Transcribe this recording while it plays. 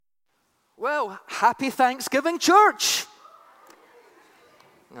Well, happy Thanksgiving, church.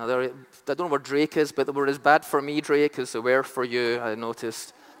 Now, I don't know where Drake is, but they were as bad for me, Drake, as they were for you, I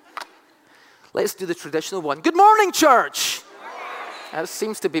noticed. Let's do the traditional one. Good morning, church. That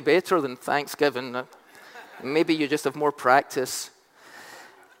seems to be better than Thanksgiving. Maybe you just have more practice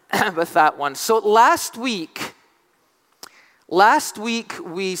with that one. So last week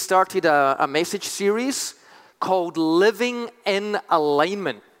we started a message series called Living in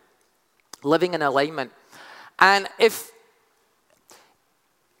Alignment. Living in Alignment. And if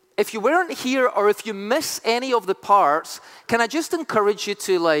you weren't here or if you miss any of the parts, can I just encourage you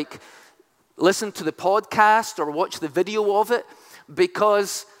to listen to the podcast or watch the video of it?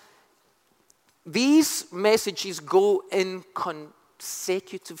 Because these messages go in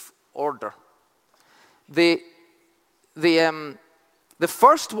consecutive order. The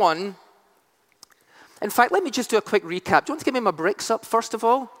first one, in fact, let me just do a quick recap. Do you want to give me my bricks up first of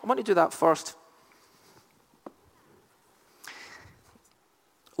all? I want to do that first.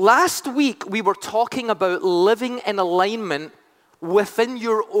 Last week, we were talking about living in alignment within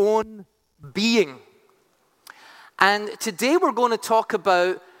your own being. And today we're going to talk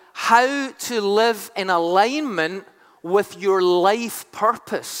about how to live in alignment with your life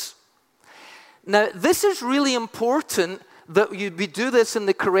purpose. Now, this is really important that we do this in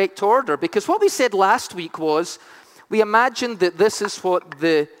the correct order, because what we said last week was we imagined that this is what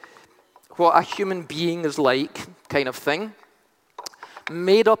a human being is like, kind of thing,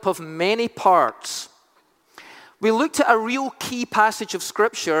 made up of many parts. We looked at a real key passage of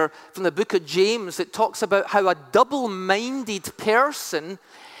Scripture from the book of James that talks about how a double-minded person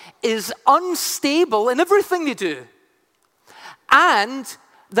is unstable in everything they do, and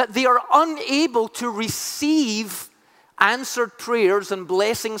that they are unable to receive answered prayers and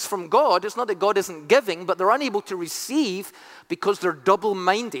blessings from God. It's not that God isn't giving, but they're unable to receive because they're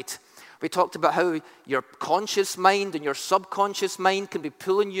double-minded. We talked about how your conscious mind and your subconscious mind can be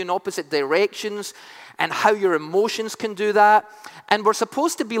pulling you in opposite directions, and how your emotions can do that. And we're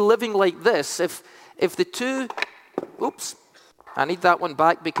supposed to be living like this. If the two, oops, I need that one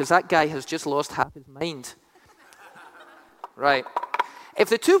back because that guy has just lost half his mind. Right. If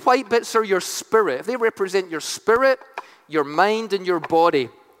the two white bits are your spirit, if they represent your spirit, your mind, and your body,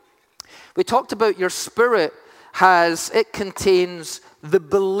 we talked about your spirit contains the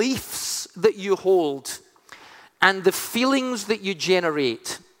beliefs that you hold and the feelings that you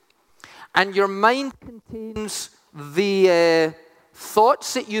generate. And your mind contains the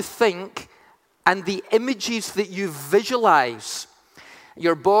thoughts that you think and the images that you visualize.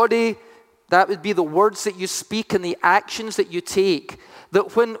 Your body, that would be the words that you speak and the actions that you take.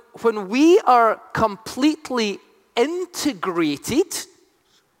 That when we are completely integrated,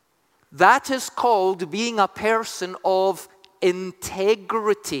 that is called being a person of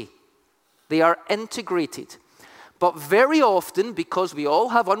integrity. They are integrated. But very often, because we all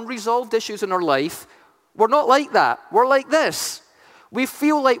have unresolved issues in our life, we're not like that. We're like this. We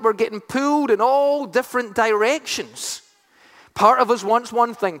feel like we're getting pulled in all different directions. Part of us wants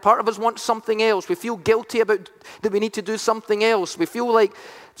one thing. Part of us wants something else. We feel guilty about that we need to do something else. We feel like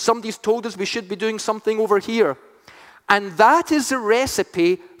somebody's told us we should be doing something over here. And that is a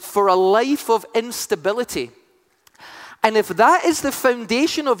recipe for a life of instability. And if that is the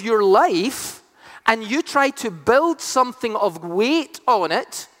foundation of your life, and you try to build something of weight on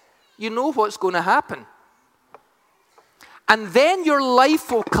it, you know what's going to happen. And then your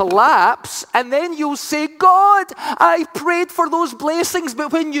life will collapse, and then you'll say, God, I prayed for those blessings,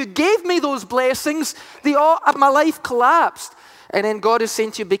 but when you gave me those blessings, my life collapsed. And then God is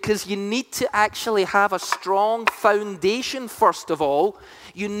saying to you, because you need to actually have a strong foundation, first of all.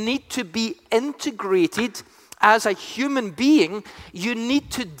 You need to be integrated as a human being. You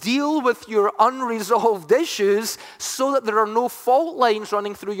need to deal with your unresolved issues so that there are no fault lines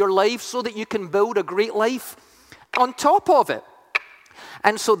running through your life, so that you can build a great life on top of it.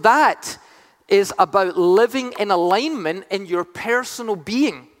 And so that is about living in alignment in your personal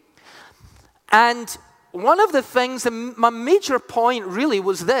being. And one of the things, my major point really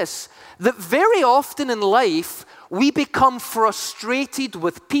was this, that very often in life, we become frustrated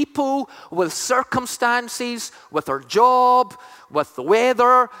with people, with circumstances, with our job, with the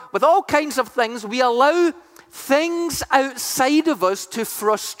weather, with all kinds of things. We allow things outside of us to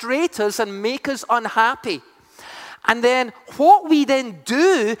frustrate us and make us unhappy. And then what we then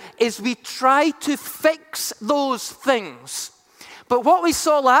do is we try to fix those things. But what we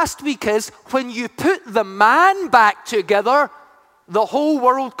saw last week is when you put the man back together, the whole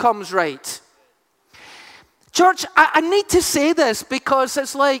world comes right. church, I need to say this because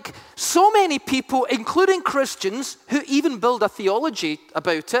it's like so many people, including Christians, who even build a theology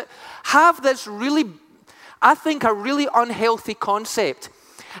about it, have this really, I think, a really unhealthy concept.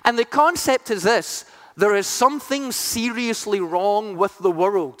 And the concept is this: there is something seriously wrong with the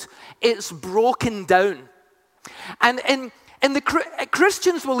world. It's broken down. And the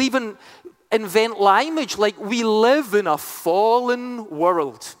Christians will even invent language like, we live in a fallen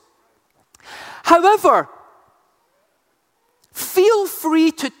world. However, feel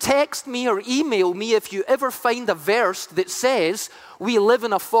free to text me or email me if you ever find a verse that says we live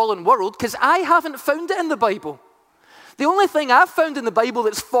in a fallen world, because I haven't found it in the Bible. The only thing I've found in the Bible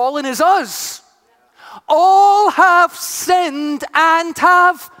that's fallen is us. All have sinned and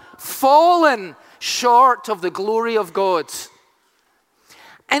have fallen short of the glory of God.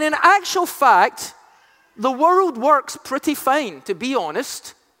 And in actual fact, the world works pretty fine, to be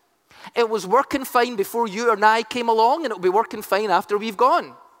honest. It was working fine before you and I came along, and it'll be working fine after we've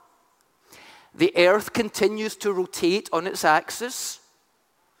gone. The earth continues to rotate on its axis.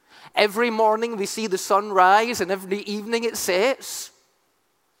 Every morning we see the sun rise, and every evening it sets.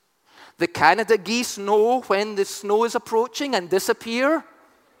 The Canada geese know when the snow is approaching and disappear.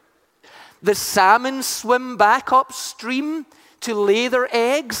 The salmon swim back upstream to lay their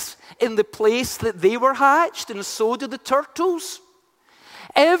eggs in the place that they were hatched, and so do the turtles.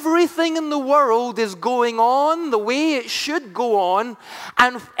 Everything in the world is going on the way it should go on,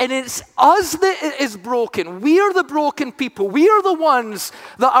 and it's us that is broken. We are the broken people. We are the ones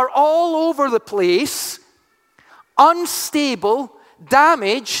that are all over the place, unstable,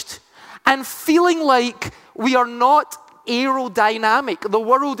 damaged, and feeling like we are not aerodynamic. The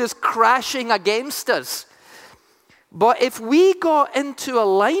world is crashing against us. But if we got into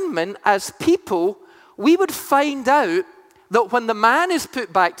alignment as people, we would find out that when the man is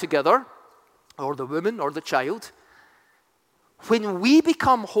put back together, or the woman, or the child, when we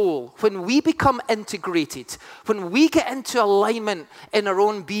become whole, when we become integrated, when we get into alignment in our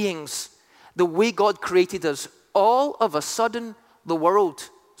own beings, the way God created us, all of a sudden, the world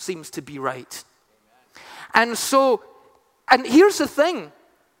seems to be right. And here's the thing.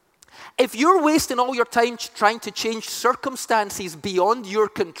 If you're wasting all your time trying to change circumstances beyond your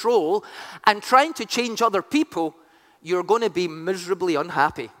control and trying to change other people, you're going to be miserably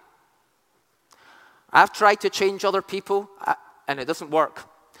unhappy. I've tried to change other people, and it doesn't work.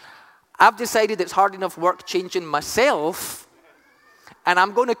 I've decided it's hard enough work changing myself, and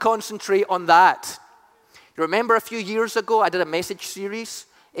I'm going to concentrate on that. You remember a few years ago, I did a message series.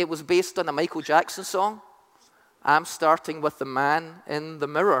 It was based on a Michael Jackson song. I'm starting with the man in the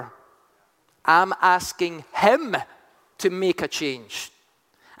mirror. I'm asking him to make a change.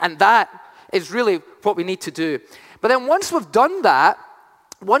 And that is really what we need to do. But then once we've done that,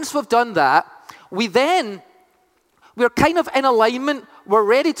 we're kind of in alignment, we're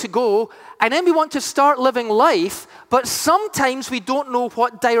ready to go, and then we want to start living life, but sometimes we don't know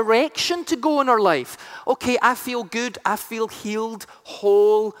what direction to go in our life. Okay, I feel good, I feel healed,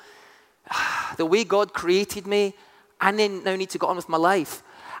 whole, the way God created me, and then now I need to go on with my life.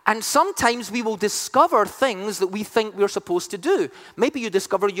 And sometimes we will discover things that we think we're supposed to do. Maybe you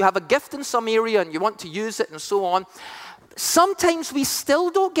discover you have a gift in some area and you want to use it and so on. Sometimes we still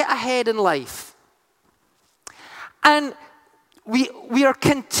don't get ahead in life. And we are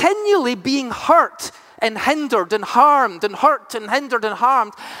continually being hurt and hindered and harmed and hurt and hindered and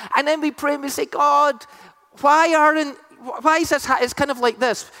harmed. And then we pray and we say, God, why is this? It's kind of like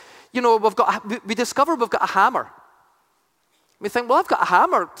this. You know, we discover we've got a hammer. We think, well, I've got a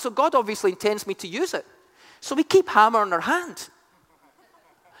hammer, so God obviously intends me to use it. So we keep hammer in our hand.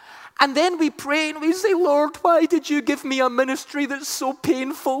 And then we pray and we say, Lord, why did you give me a ministry that's so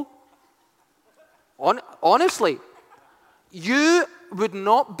painful? Honestly, you would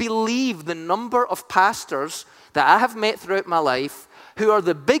not believe the number of pastors that I have met throughout my life who are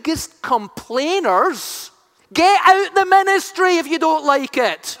the biggest complainers. Get out the ministry if you don't like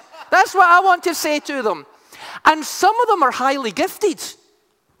it. That's what I want to say to them. And some of them are highly gifted.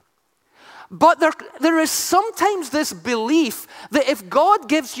 But there is sometimes this belief that if God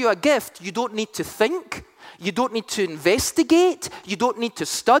gives you a gift, you don't need to think, you don't need to investigate, you don't need to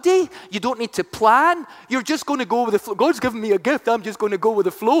study, you don't need to plan. You're just going to go with the flow. God's given me a gift, I'm just going to go with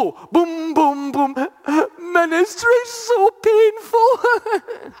the flow. Boom, boom, boom. Ministry is so painful.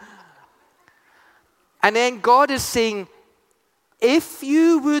 And then God is saying, if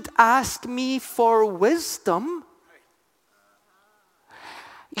you would ask me for wisdom,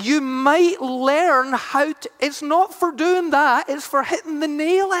 you might learn how to, it's not for doing that, it's for hitting the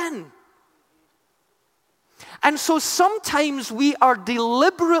nail in. And so sometimes we are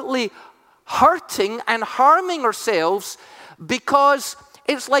deliberately hurting and harming ourselves because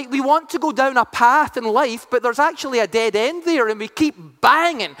it's like we want to go down a path in life, but there's actually a dead end there, and we keep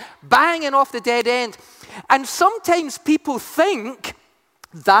banging off the dead end. And sometimes people think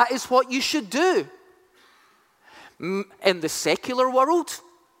that is what you should do. In the secular world,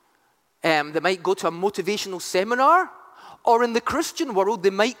 they might go to a motivational seminar, or in the Christian world, they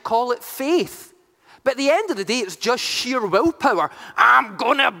might call it faith. But at the end of the day, it's just sheer willpower. I'm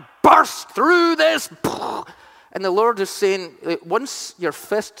going to burst through this. And the Lord is saying, once your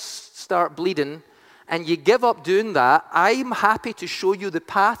fists start bleeding and you give up doing that, I'm happy to show you the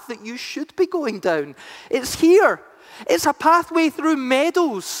path that you should be going down. It's here. It's a pathway through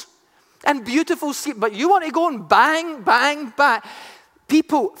meadows and beautiful sea. But you want to go and bang, bang, bang.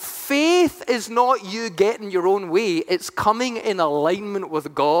 People, faith is not you getting your own way. It's coming in alignment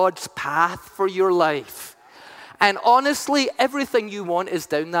with God's path for your life. And honestly, everything you want is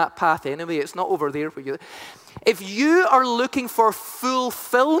down that path anyway. It's not over there for you. If you are looking for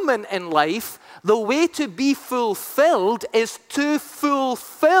fulfillment in life, the way to be fulfilled is to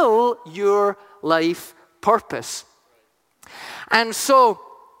fulfill your life purpose. And so,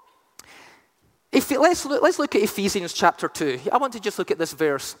 let's look at Ephesians chapter 2. I want to just look at this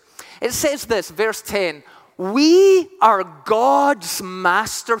verse. It says this, verse 10, we are God's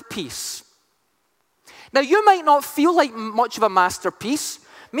masterpiece. Now, you might not feel like much of a masterpiece.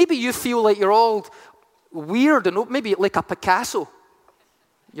 Maybe you feel like you're all weird and maybe like a Picasso.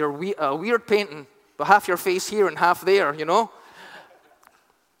 You're a weird painting, but half your face here and half there, you know.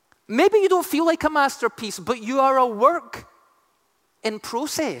 Maybe you don't feel like a masterpiece, but you are a work in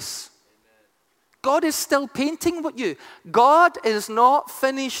process. God is still painting with you. God is not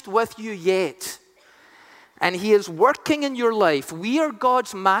finished with you yet. And He is working in your life. We are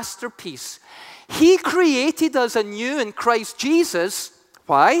God's masterpiece. He created us anew in Christ Jesus.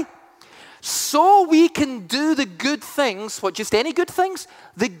 Why? So we can do the good things. What, just any good things?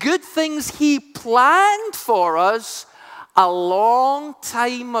 The good things He planned for us a long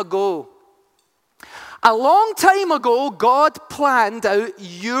time ago. A long time ago, God planned out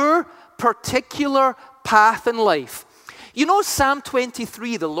your particular path in life. You know Psalm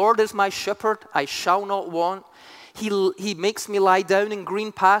 23, the Lord is my shepherd, I shall not want. He makes me lie down in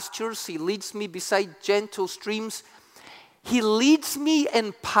green pastures. He leads me beside gentle streams. He leads me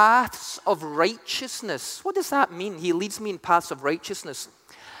in paths of righteousness. What does that mean? He leads me in paths of righteousness.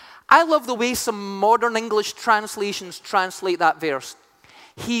 I love the way some modern English translations translate that verse.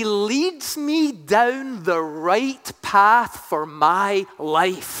 He leads me down the right path for my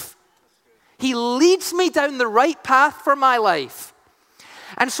life. He leads me down the right path for my life.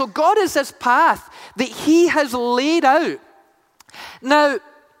 And so God is this path that He has laid out. Now,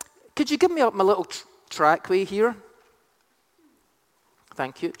 could you give me up my little trackway here?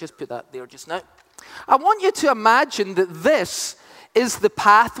 Thank you. Just put that there just now. I want you to imagine that this is the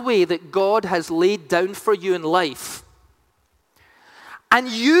pathway that God has laid down for you in life. And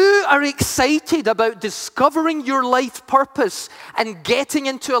you are excited about discovering your life purpose and getting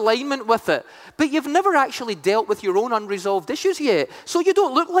into alignment with it. But you've never actually dealt with your own unresolved issues yet. So you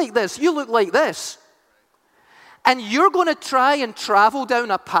don't look like this. You look like this. And you're going to try and travel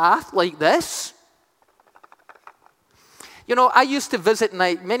down a path like this. You know, I used to visit,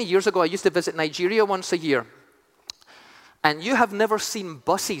 many years ago, I used to visit Nigeria once a year. And you have never seen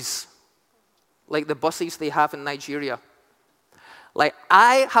buses like the buses they have in Nigeria. Like,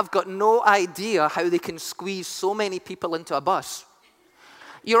 I have got no idea how they can squeeze so many people into a bus.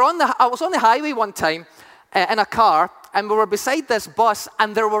 I was on the highway one time in a car, and we were beside this bus,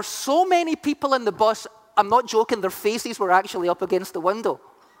 and there were so many people in the bus, I'm not joking, their faces were actually up against the window.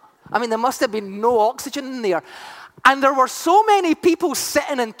 I mean, there must have been no oxygen in there. And there were so many people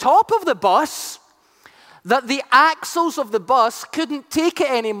sitting on top of the bus that the axles of the bus couldn't take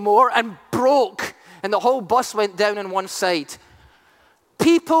it anymore and broke, and the whole bus went down on one side.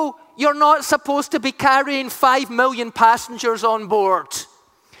 People, you're not supposed to be carrying 5 million passengers on board.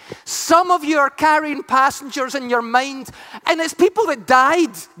 Some of you are carrying passengers in your mind, and it's people that died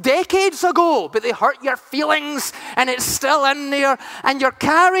decades ago, but they hurt your feelings, and it's still in there, and you're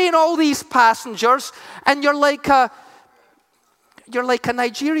carrying all these passengers, and you're like a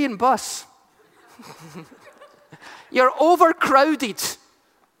Nigerian bus. You're overcrowded.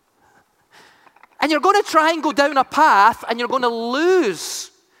 And you're going to try and go down a path, and you're going to lose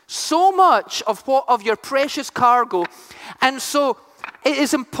so much of your precious cargo. And so it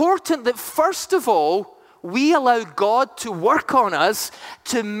is important that, first of all, we allow God to work on us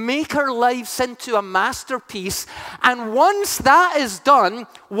to make our lives into a masterpiece. And once that is done,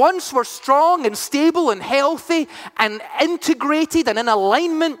 once we're strong and stable and healthy and integrated and in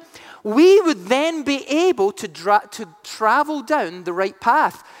alignment, we would then be able to travel down the right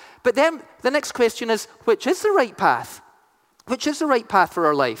path. But then the next question is, which is the right path? Which is the right path for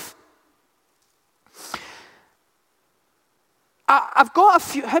our life? I've got a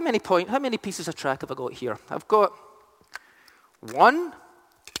few, how many pieces of track have I got here? I've got 1,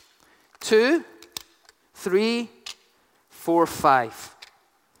 2, 3, 4, 5.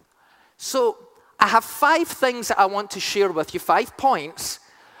 So I have 5 things that I want to share with you, 5 points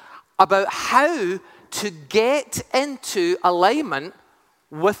about how to get into alignment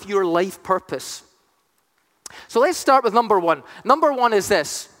with your life purpose. So let's start with number 1. Number 1 is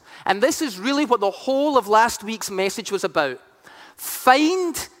this, and this is really what the whole of last week's message was about.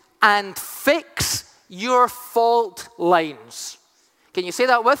 Find and fix your fault lines. Can you say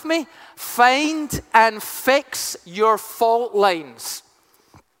that with me? Find and fix your fault lines.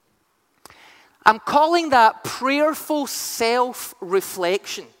 I'm calling that prayerful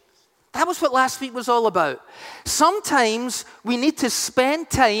self-reflection. That was what last week was all about. Sometimes we need to spend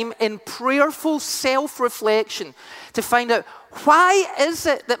time in prayerful self-reflection to find out, why is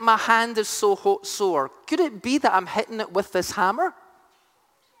it that my hand is so sore? Could it be that I'm hitting it with this hammer?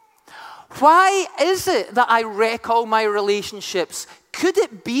 Why is it that I wreck all my relationships? Could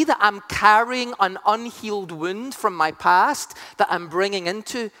it be that I'm carrying an unhealed wound from my past that I'm bringing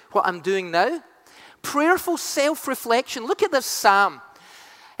into what I'm doing now? Prayerful self-reflection. Look at this psalm.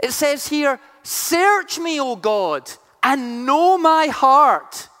 It says here, search me, O God, and know my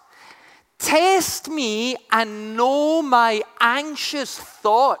heart. Test me and know my anxious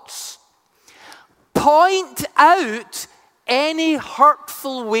thoughts. Point out any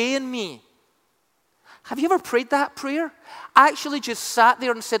hurtful way in me. Have you ever prayed that prayer? I actually just sat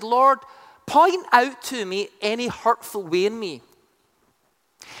there and said, Lord, point out to me any hurtful way in me.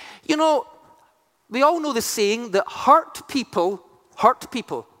 You know, we all know the saying that hurt people hurt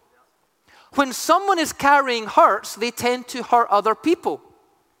people. When someone is carrying hurts, they tend to hurt other people.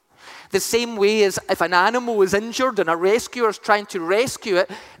 The same way as if an animal is injured and a rescuer is trying to rescue it,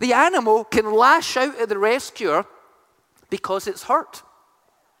 the animal can lash out at the rescuer because it's hurt.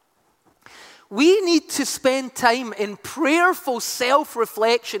 We need to spend time in prayerful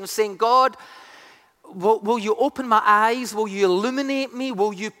self-reflection saying, God, will you open my eyes? Will you illuminate me?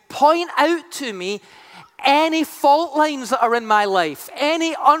 Will you point out to me any fault lines that are in my life,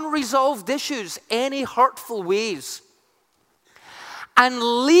 any unresolved issues, any hurtful ways? And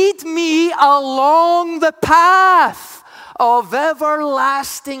lead me along the path of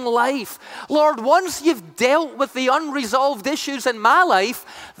everlasting life. Lord, once you've dealt with the unresolved issues in my life,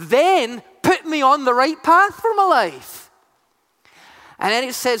 then put me on the right path for my life. And then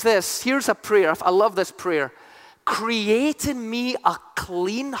it says this, here's a prayer, I love this prayer. Create in me a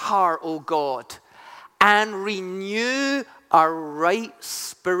clean heart, O God, and renew a right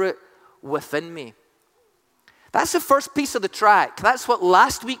spirit within me. That's the first piece of the track. That's what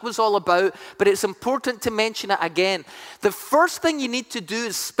last week was all about, but it's important to mention it again. The first thing you need to do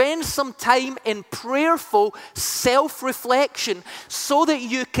is spend some time in prayerful self-reflection so that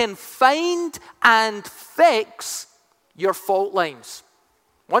you can find and fix your fault lines.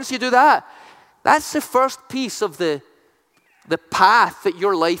 Once you do that, that's the first piece of the path that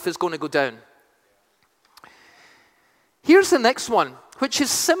your life is going to go down. Here's the next one, which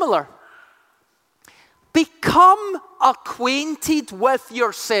is similar. Become acquainted with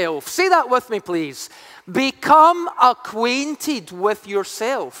yourself. Say that with me, please. Become acquainted with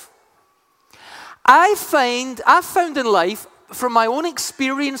yourself. I found in life, from my own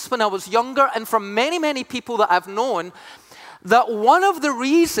experience when I was younger and from many, many people that I've known, that one of the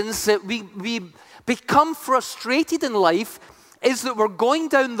reasons that we become frustrated in life is that we're going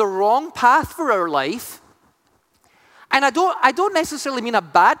down the wrong path for our life. And I don't necessarily mean a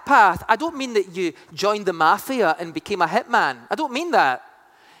bad path. I don't mean that you joined the mafia and became a hitman. I don't mean that.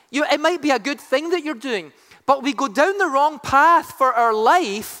 It might be a good thing that you're doing, but we go down the wrong path for our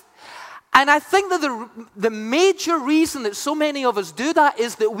life. And I think that the major reason that so many of us do that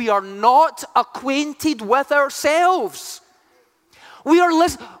is that we are not acquainted with ourselves. We're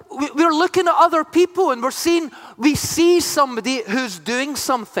looking at other people and we see somebody who's doing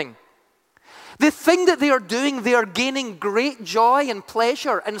something. The thing that they are doing, they are gaining great joy and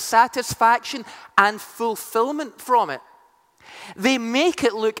pleasure and satisfaction and fulfillment from it. They make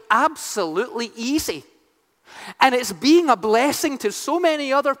it look absolutely easy. And it's being a blessing to so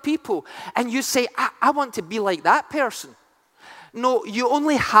many other people. And you say, I want to be like that person. No, you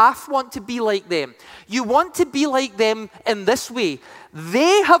only half want to be like them. You want to be like them in this way.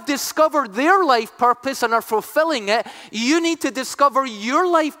 They have discovered their life purpose and are fulfilling it. You need to discover your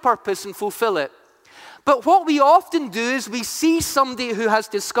life purpose and fulfill it. But what we often do is we see somebody who has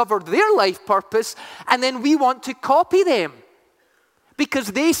discovered their life purpose, and then we want to copy them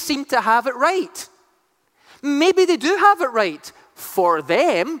because they seem to have it right. Maybe they do have it right for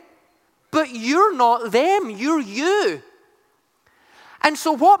them, but you're not them, you're you. And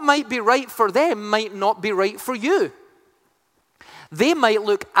so what might be right for them might not be right for you. They might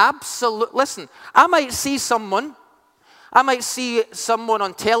look listen, I might see someone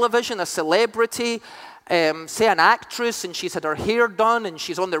on television, a celebrity, say an actress, and she's had her hair done, and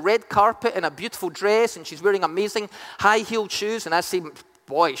she's on the red carpet in a beautiful dress, and she's wearing amazing high-heeled shoes, and I say,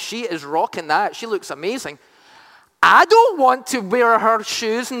 boy, she is rocking that. She looks amazing. I don't want to wear her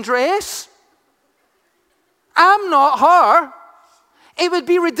shoes and dress. I'm not her. It would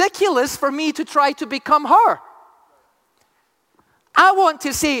be ridiculous for me to try to become her. I want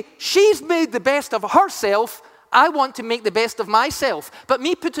to say, she's made the best of herself. I want to make the best of myself. But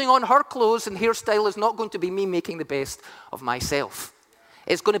me putting on her clothes and hairstyle is not going to be me making the best of myself.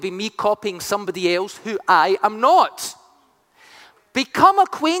 It's going to be me copying somebody else who I am not. Become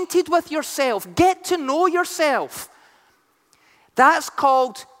acquainted with yourself. Get to know yourself. That's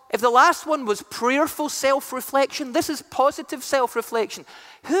called, if the last one was prayerful self-reflection, this is positive self-reflection.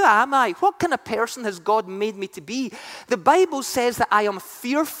 Who am I? What kind of person has God made me to be? The Bible says that I am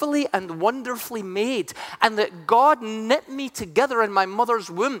fearfully and wonderfully made, and that God knit me together in my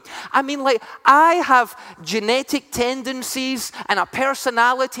mother's womb. I mean, like, I have genetic tendencies and a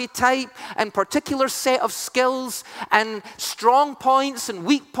personality type and particular set of skills and strong points and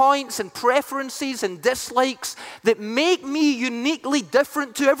weak points and preferences and dislikes that make me uniquely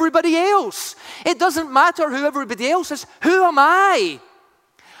different to everybody else. It doesn't matter who everybody else is. Who am I?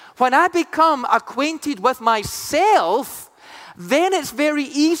 When I become acquainted with myself, then it's very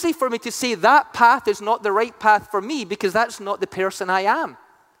easy for me to say that path is not the right path for me because that's not the person I am.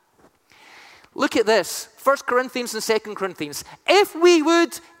 Look at this, 1 Corinthians and 2 Corinthians. If we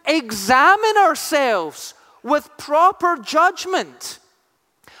would examine ourselves with proper judgment,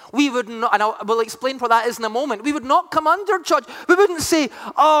 we would not, and I will explain what that is in a moment, we would not come under judgment. We wouldn't say,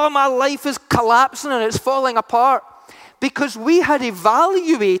 oh, my life is collapsing and it's falling apart. Because we had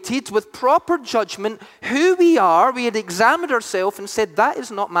evaluated with proper judgment who we are, we had examined ourselves and said, that is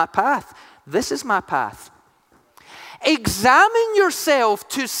not my path. This is my path. Examine yourself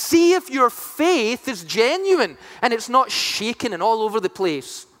to see if your faith is genuine and it's not shaking and all over the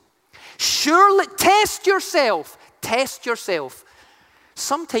place. Surely, test yourself. Test yourself.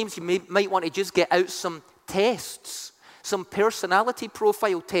 Sometimes you might want to just get out some tests, some personality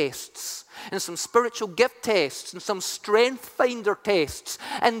profile tests, and some spiritual gift tests, and some strength finder tests,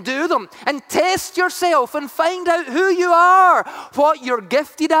 and do them, and test yourself, and find out who you are, what you're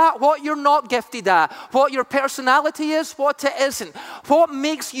gifted at, what you're not gifted at, what your personality is, what it isn't, what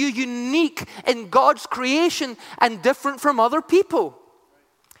makes you unique in God's creation and different from other people.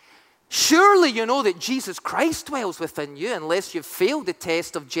 Surely you know that Jesus Christ dwells within you unless you've failed the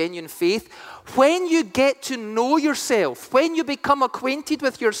test of genuine faith. When you get to know yourself, when you become acquainted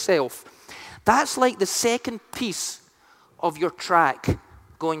with yourself, that's like the second piece of your track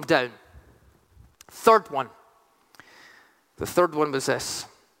going down. Third one. The third one was this.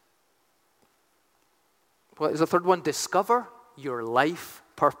 What is the third one? Discover your life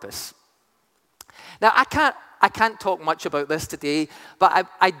purpose. Now, I can't talk much about this today, but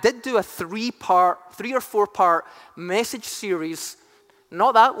I did do a 3 or 4 part message series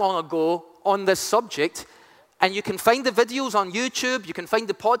not that long ago on this subject. And you can find the videos on YouTube, you can find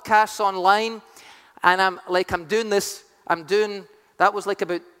the podcasts online, and I'm doing this, that was like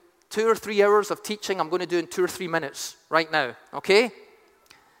about 2 or 3 hours of teaching I'm going to do in 2 or 3 minutes right now, okay?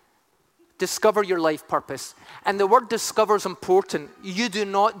 Discover your life purpose. And the word discover is important. You do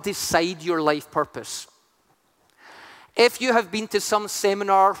not decide your life purpose. If you have been to some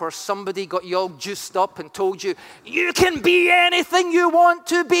seminar where somebody got you all juiced up and told you, you can be anything you want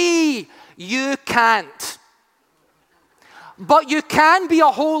to be, you can't. But you can be a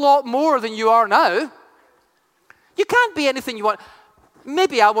whole lot more than you are now. You can't be anything you want.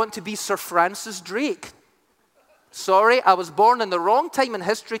 Maybe I want to be Sir Francis Drake. Sorry, I was born in the wrong time in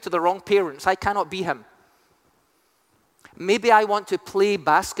history to the wrong parents. I cannot be him. Maybe I want to play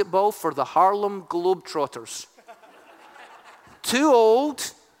basketball for the Harlem Globetrotters. Too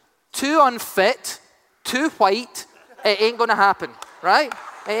old, too unfit, too white. It ain't going to happen, right?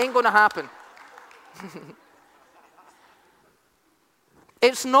 It ain't going to happen.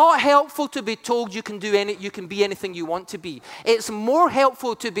 It's not helpful to be told you can be anything you want to be. It's more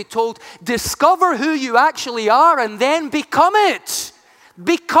helpful to be told, discover who you actually are and then become it.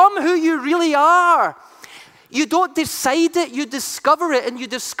 Become who you really are. You don't decide it, you discover it, and you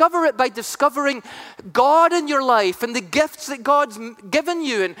discover it by discovering God in your life and the gifts that God's given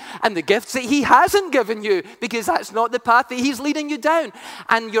you and the gifts that He hasn't given you, because that's not the path that He's leading you down.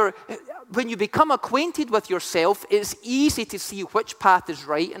 And when you become acquainted with yourself, it's easy to see which path is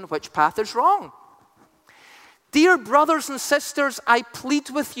right and which path is wrong. Dear brothers and sisters, I plead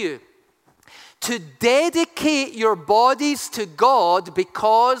with you to dedicate your bodies to God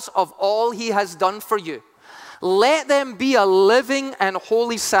because of all He has done for you. Let them be a living and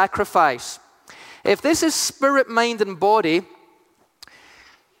holy sacrifice. If this is spirit, mind, and body,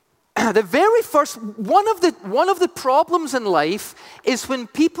 the very first, one of the problems in life is when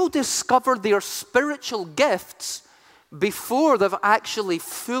people discover their spiritual gifts before they've actually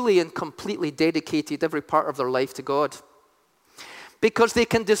fully and completely dedicated every part of their life to God. Because they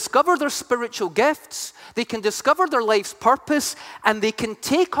can discover their spiritual gifts, they can discover their life's purpose, and they can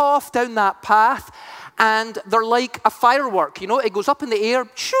take off down that path. And they're like a firework, it goes up in the air,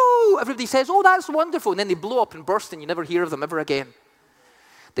 shoo, everybody says, oh, that's wonderful, and then they blow up and burst and you never hear of them ever again.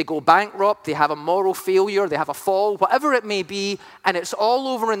 They go bankrupt, they have a moral failure, they have a fall, whatever it may be, and it's all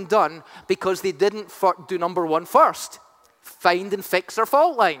over and done because they didn't do number one first. Find and fix their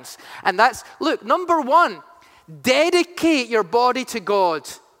fault lines. And that's, look, number one, dedicate your body to God.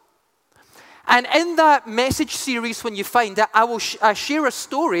 And in that message series, when you find it, I share a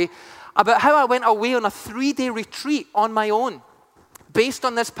story about how I went away on a 3-day retreat on my own based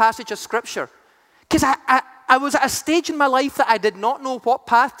on this passage of Scripture. Because I was at a stage in my life that I did not know what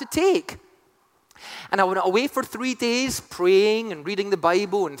path to take. And I went away for 3 days praying and reading the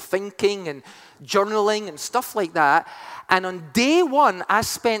Bible and thinking and journaling and stuff like that. And on day one, I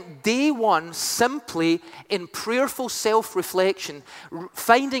spent day one simply in prayerful self-reflection,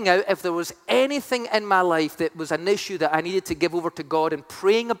 finding out if there was anything in my life that was an issue that I needed to give over to God, and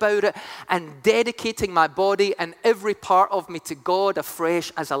praying about it and dedicating my body and every part of me to God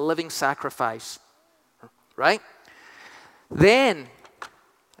afresh as a living sacrifice. Right? Then,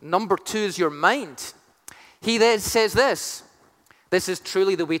 number 2 is your mind. He then says this. This is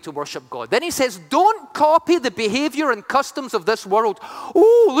truly the way to worship God. Then he says, don't copy the behavior and customs of this world.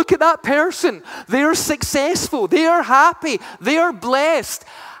 Oh, look at that person. They're successful. They're happy. They're blessed.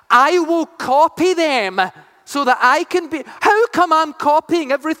 I will copy them so that I can be. How come I'm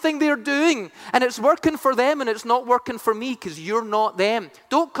copying everything they're doing and it's working for them and it's not working for me? Because you're not them.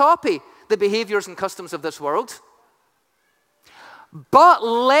 Don't copy the behaviors and customs of this world. But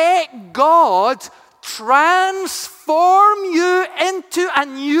let God transform you into a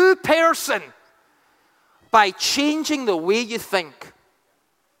new person by changing the way you think.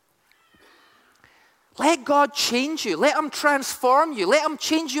 Let God change you. Let Him transform you. Let Him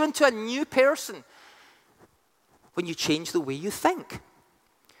change you into a new person. When you change the way you think.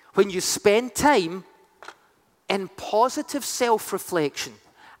 When you spend time in positive self-reflection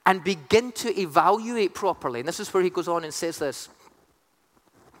and begin to evaluate properly. And this is where he goes on and says this.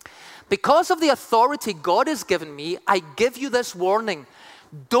 Because of the authority God has given me, I give you this warning.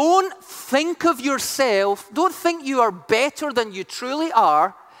 Don't think of yourself, don't think you are better than you truly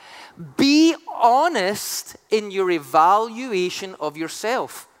are. Be honest in your evaluation of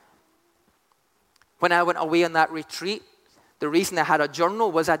yourself. When I went away on that retreat, the reason I had a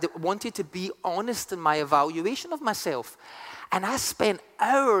journal was I wanted to be honest in my evaluation of myself. And I spent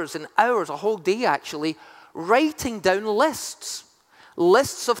hours and hours, a whole day actually, writing down lists.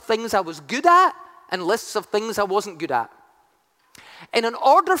 Lists of things I was good at and lists of things I wasn't good at. And in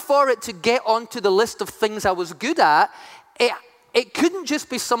order for it to get onto the list of things I was good at, it couldn't just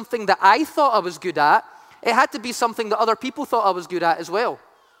be something that I thought I was good at. It had to be something that other people thought I was good at as well.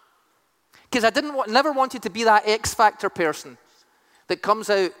 Because I never wanted to be that X Factor person that comes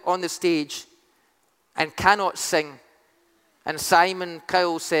out on the stage and cannot sing. And Simon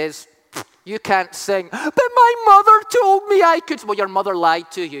Cowell says, you can't sing. But my mother told me I could. Well, your mother lied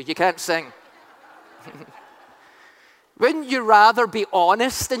to you. You can't sing. Wouldn't you rather be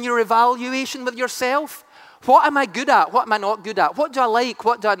honest in your evaluation with yourself? What am I good at? What am I not good at? What do I like?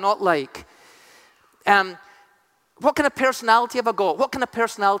 What do I not like? What kind of personality have I got? What kind of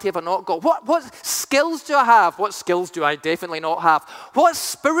personality have I not got? What skills do I have? What skills do I definitely not have? What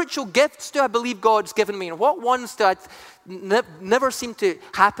spiritual gifts do I believe God's given me? And what ones do I never seem to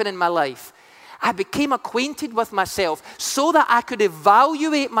happen in my life? I became acquainted with myself so that I could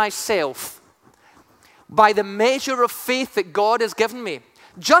evaluate myself by the measure of faith that God has given me.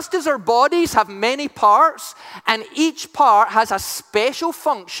 Just as our bodies have many parts and each part has a special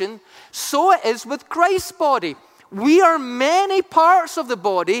function, so it is with Christ's body. We are many parts of the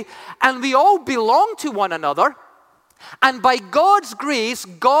body and we all belong to one another. And by God's grace,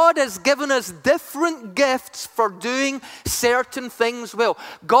 God has given us different gifts for doing certain things well.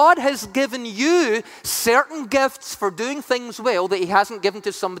 God has given you certain gifts for doing things well that he hasn't given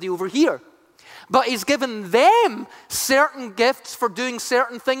to somebody over here. But he's given them certain gifts for doing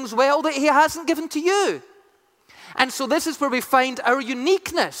certain things well that he hasn't given to you. And so this is where we find our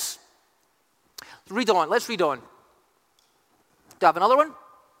uniqueness. Read on. Let's read on. Do you have another one?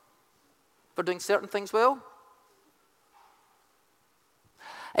 For doing certain things well?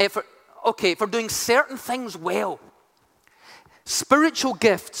 For doing certain things well. Spiritual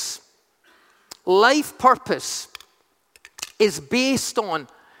gifts, life purpose is based on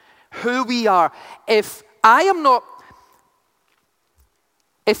who we are. If I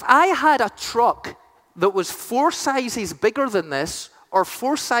had a truck that was 4 sizes bigger than this or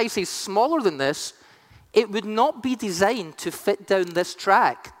 4 sizes smaller than this, it would not be designed to fit down this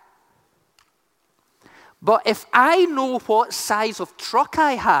track. But if I know what size of truck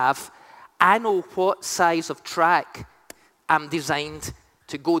I have, I know what size of track I'm designed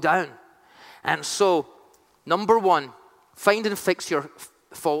to go down. And so, number 1, find and fix your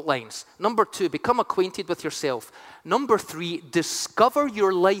fault lines. Number 2, become acquainted with yourself. Number 3, discover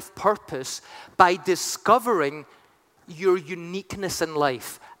your life purpose by discovering your uniqueness in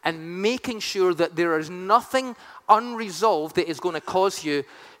life and making sure that there is nothing unresolved that is going to cause you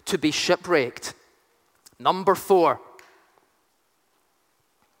to be shipwrecked. Number 4,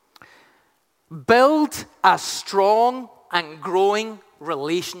 build a strong and growing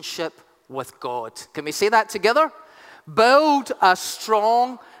relationship with God. Can we say that together? Build a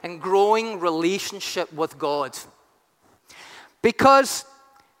strong and growing relationship with God. Because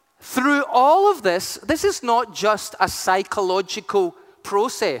through all of this, this is not just a psychological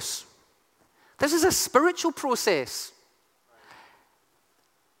process. This is a spiritual process.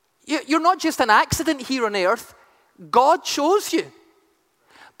 You're not just an accident here on earth. God chose you.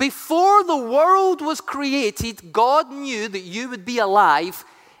 Before the world was created, God knew that you would be alive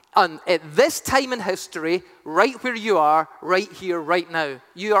at this time in history, right where you are, right here, right now.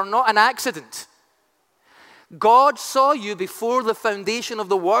 You are not an accident. God saw you before the foundation of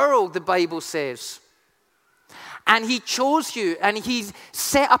the world, the Bible says. And he chose you, and he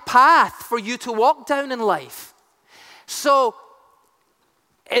set a path for you to walk down in life. So,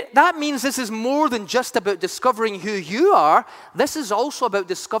 that means this is more than just about discovering who you are. This is also about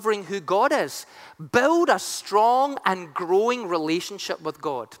discovering who God is. Build a strong and growing relationship with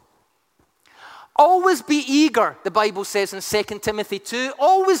God. Always be eager, the Bible says in 2 Timothy 2,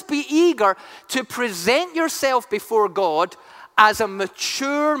 always be eager to present yourself before God as a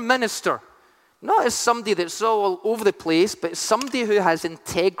mature minister. Not as somebody that's all over the place, but somebody who has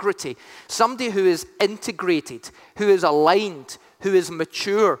integrity, somebody who is integrated, who is aligned, who is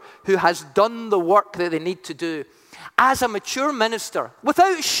mature, who has done the work that they need to do. As a mature minister,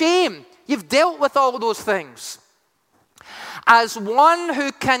 without shame, you've dealt with all those things. As one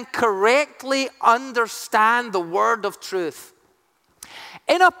who can correctly understand the word of truth.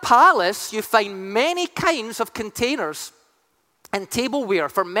 In a palace, you find many kinds of containers and tableware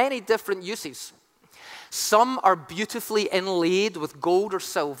for many different uses. Some are beautifully inlaid with gold or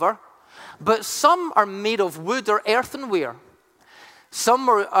silver, but some are made of wood or earthenware. Some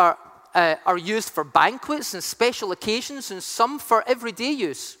are used for banquets and special occasions, and some for everyday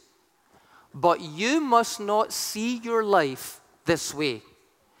use. But you must not see your life this way.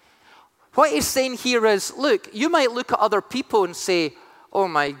 What he's saying here is, look, you might look at other people and say, oh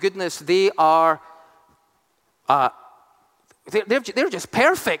my goodness, they're just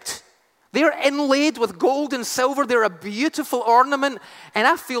perfect. They're inlaid with gold and silver. They're a beautiful ornament, and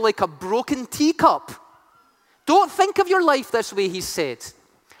I feel like a broken teacup. Don't think of your life this way, he said.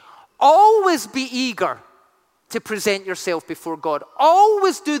 Always be eager to present yourself before God.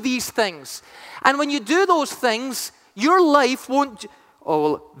 Always do these things. And when you do those things, your life won't, oh,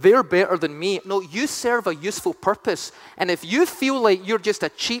 well, they're better than me. No, you serve a useful purpose. And if you feel like you're just a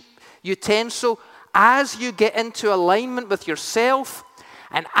cheap utensil, as you get into alignment with yourself,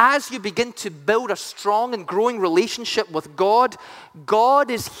 and as you begin to build a strong and growing relationship with God, God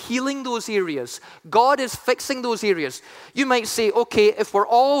is healing those areas. God is fixing those areas. You might say, okay, if we're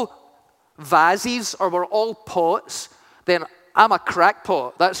all vases or we're all pots, then I'm a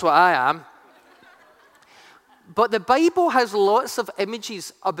crackpot. That's what I am. But the Bible has lots of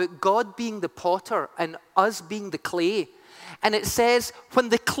images about God being the potter and us being the clay. And it says, when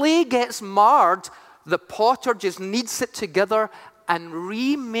the clay gets marred, the potter just kneads it together and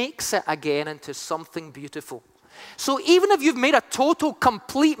remakes it again into something beautiful. So even if you've made a total,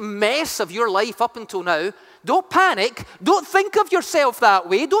 complete mess of your life up until now, Don't panic. Don't think of yourself that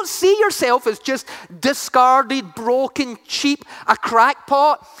way. Don't see yourself as just discarded, broken, cheap, a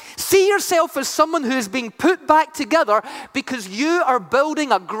crackpot. See yourself as someone who is being put back together because you are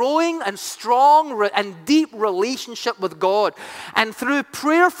building a growing and strong and deep relationship with God. And through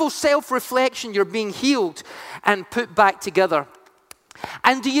prayerful self-reflection, you're being healed and put back together.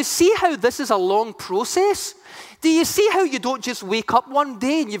 And do you see how this is a long process? Do you see how you don't just wake up one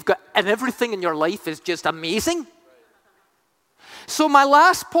day and everything in your life is just amazing? So my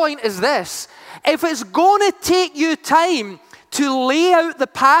last point is this. If it's going to take you time to lay out the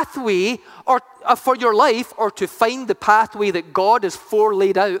pathway for your life, or to find the pathway that God has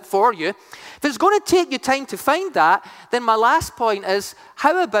laid out for you, if it's going to take you time to find that, then my last point is,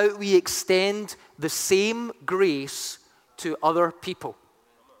 how about we extend the same grace to other people?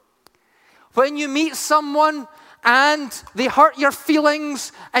 When you meet someone and they hurt your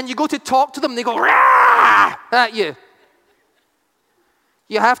feelings and you go to talk to them, they go, "Rah!" at you.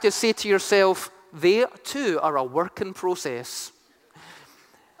 You have to say to yourself, they too are a work in process.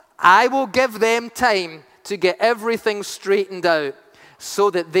 I will give them time to get everything straightened out so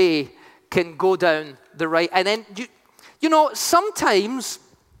that they can go down the right. And then, you know, sometimes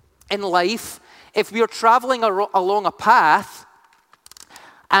in life, if we are traveling along a path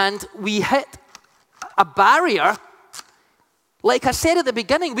and we hit a barrier, like I said at the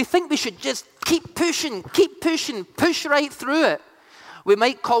beginning, we think we should just keep pushing, push right through it. We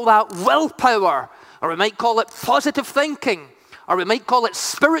might call that willpower, or we might call it positive thinking, or we might call it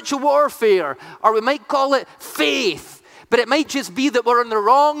spiritual warfare, or we might call it faith. But it might just be that we're on the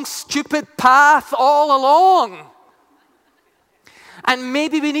wrong stupid path all along. And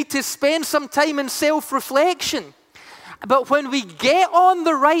maybe we need to spend some time in self-reflection. But when we get on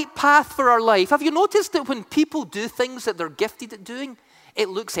the right path for our life, have you noticed that when people do things that they're gifted at doing, it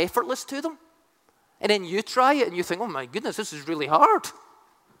looks effortless to them? And then you try it and you think, oh my goodness, this is really hard.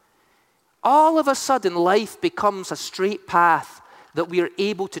 All of a sudden, life becomes a straight path that we are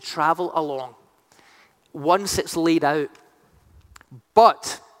able to travel along once it's laid out.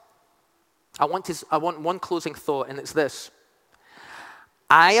 But I want one closing thought, and it's this.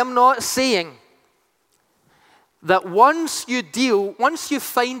 I am not saying that once you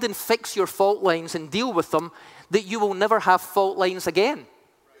find and fix your fault lines and deal with them, that you will never have fault lines again.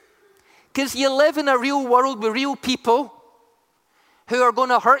 Because you live in a real world with real people who are going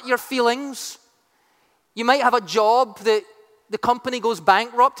to hurt your feelings. You might have a job that the company goes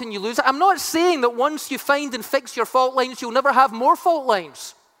bankrupt and you lose it. I'm not saying that once you find and fix your fault lines, you'll never have more fault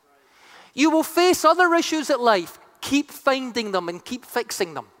lines. You will face other issues in life. Keep finding them and keep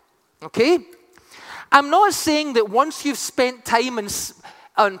fixing them. Okay? I'm not saying that once you've spent time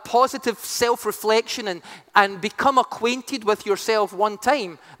on positive self-reflection and become acquainted with yourself one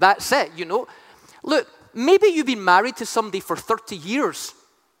time, that's it, you know. Look, maybe you've been married to somebody for 30 years.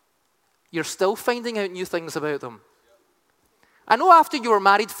 You're still finding out new things about them. I know after you were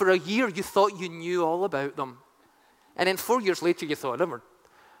married for a year, you thought you knew all about them. And then 4 years later, you thought,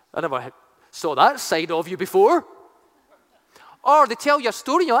 I never saw that side of you before. Or they tell you a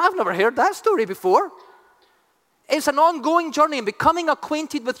story, you know, I've never heard that story before. It's an ongoing journey, and becoming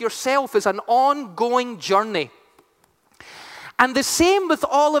acquainted with yourself is an ongoing journey. And the same with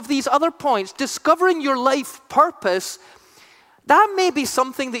all of these other points. Discovering your life purpose, that may be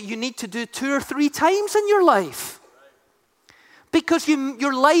something that you need to do 2 or 3 times in your life. Because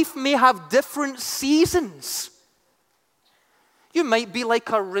your life may have different seasons. You might be like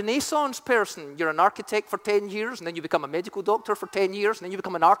a Renaissance person. You're an architect for 10 years, and then you become a medical doctor for 10 years, and then you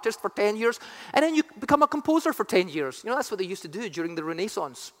become an artist for 10 years, and then you become a composer for 10 years. You know, that's what they used to do during the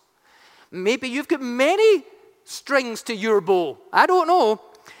Renaissance. Maybe you've got many strings to your bow. I don't know.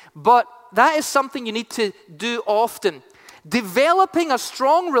 But that is something you need to do often. Developing a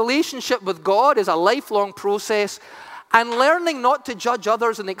strong relationship with God is a lifelong process. And learning not to judge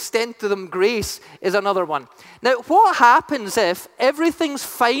others and extend to them grace is another one. Now, what happens if everything's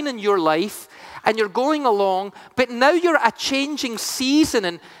fine in your life and you're going along, but now you're at a changing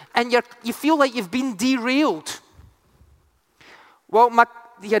season and you feel like you've been derailed? Well,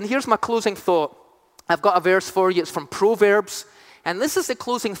 and here's my closing thought. I've got a verse for you. It's from Proverbs. And this is the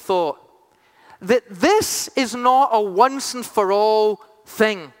closing thought. That this is not a once and for all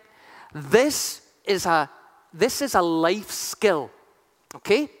thing. This is a life skill,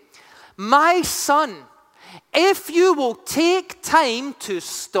 okay? My son, if you will take time to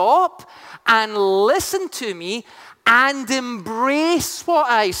stop and listen to me and embrace what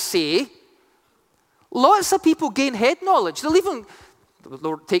I say, lots of people gain head knowledge.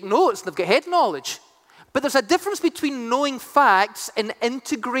 They'll take notes, they've got head knowledge. But there's a difference between knowing facts and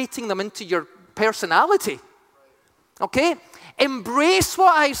integrating them into your personality. Okay? Embrace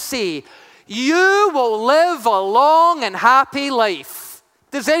what I say. You will live a long and happy life.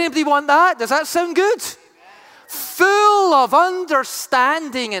 Does anybody want that? Does that sound good? Full of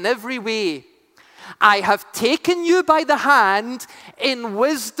understanding in every way. I have taken you by the hand in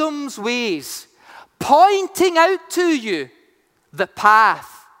wisdom's ways, pointing out to you the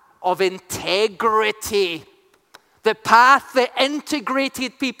path of integrity, the path that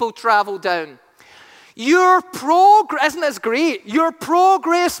integrated people travel down. Your progress, isn't this great? Your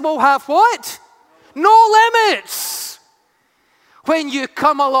progress will have what? No limits when you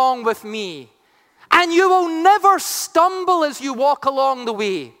come along with me. And you will never stumble as you walk along the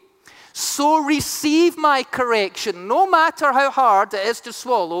way. So receive my correction, no matter how hard it is to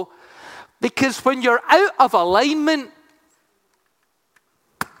swallow, because when you're out of alignment,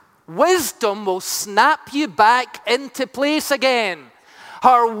 wisdom will snap you back into place again.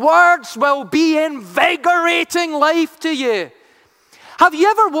 Her words will be invigorating life to you. Have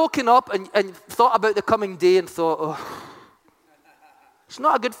you ever woken up and thought about the coming day and thought, oh, it's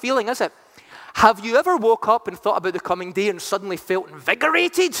not a good feeling, is it? Have you ever woke up and thought about the coming day and suddenly felt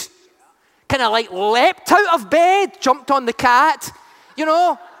invigorated? Kind of like leapt out of bed, jumped on the cat, you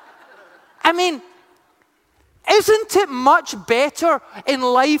know? I mean, isn't it much better in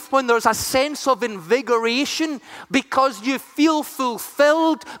life when there's a sense of invigoration because you feel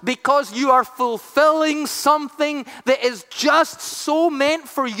fulfilled, because you are fulfilling something that is just so meant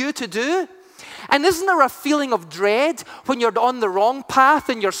for you to do? And isn't there a feeling of dread when you're on the wrong path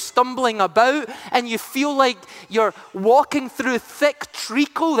and you're stumbling about and you feel like you're walking through thick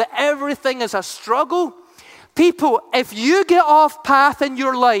treacle, that everything is a struggle? People, if you get off path in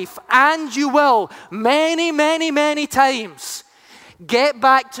your life, and you will many, many, many times, get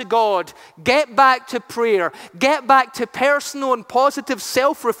back to God, get back to prayer, get back to personal and positive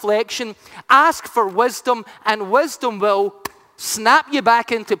self-reflection, ask for wisdom, and wisdom will snap you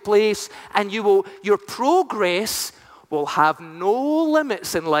back into place, and your progress will have no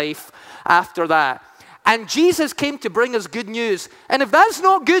limits in life after that. And Jesus came to bring us good news. And if that's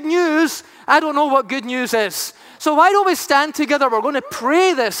not good news, I don't know what good news is. So why don't we stand together? We're going to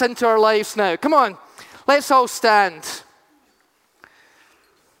pray this into our lives now. Come on, let's all stand.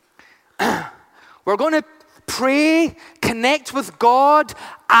 We're going to pray, connect with God,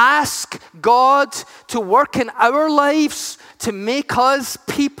 ask God to work in our lives, to make us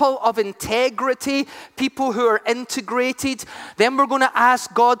people of integrity, people who are integrated. Then we're going to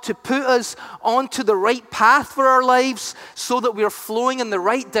ask God to put us onto the right path for our lives so that we're flowing in the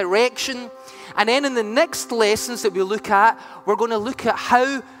right direction. And then in the next lessons that we look at, we're going to look at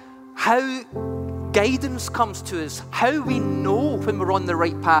how guidance comes to us, how we know when we're on the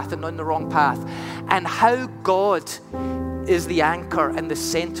right path and on the wrong path, and how God is the anchor and the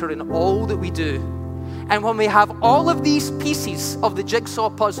center in all that we do. And when we have all of these pieces of the jigsaw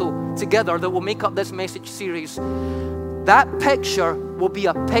puzzle together that will make up this message series, that picture will be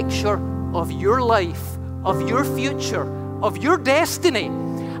a picture of your life, of your future, of your destiny,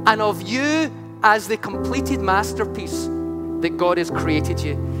 and of you as the completed masterpiece that God has created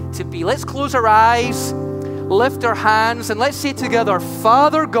you to be. Let's close our eyes, lift our hands, and let's say together,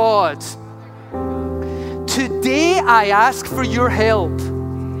 Father God, today I ask for your help.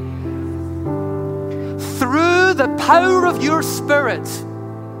 Through the power of your Spirit,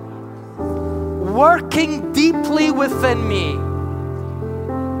 working deeply within me,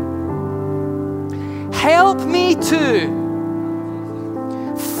 help me to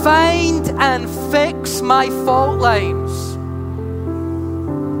find and fix my fault lines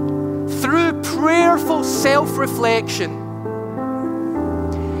through prayerful self-reflection.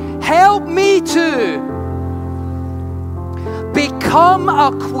 Help me to become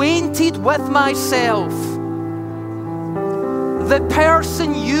acquainted with myself, the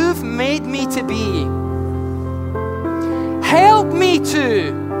person you've made me to be. Help me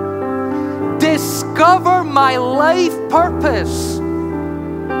to discover my life purpose,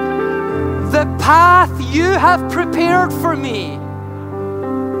 the path you have prepared for me.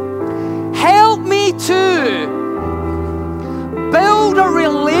 Help me to build a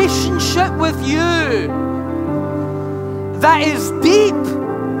relationship with you that is deep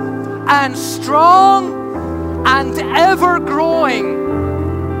and strong and ever growing,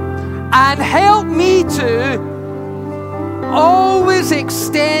 and help me to always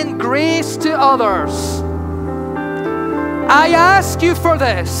extend grace to others. I ask you for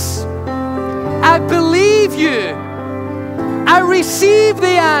this. I believe you. I receive the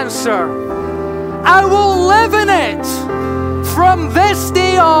answer. I will live in it from this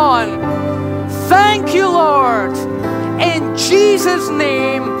day on. Thank you, Lord. In Jesus'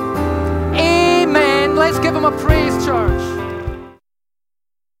 name, amen. Let's give him a a praise, church.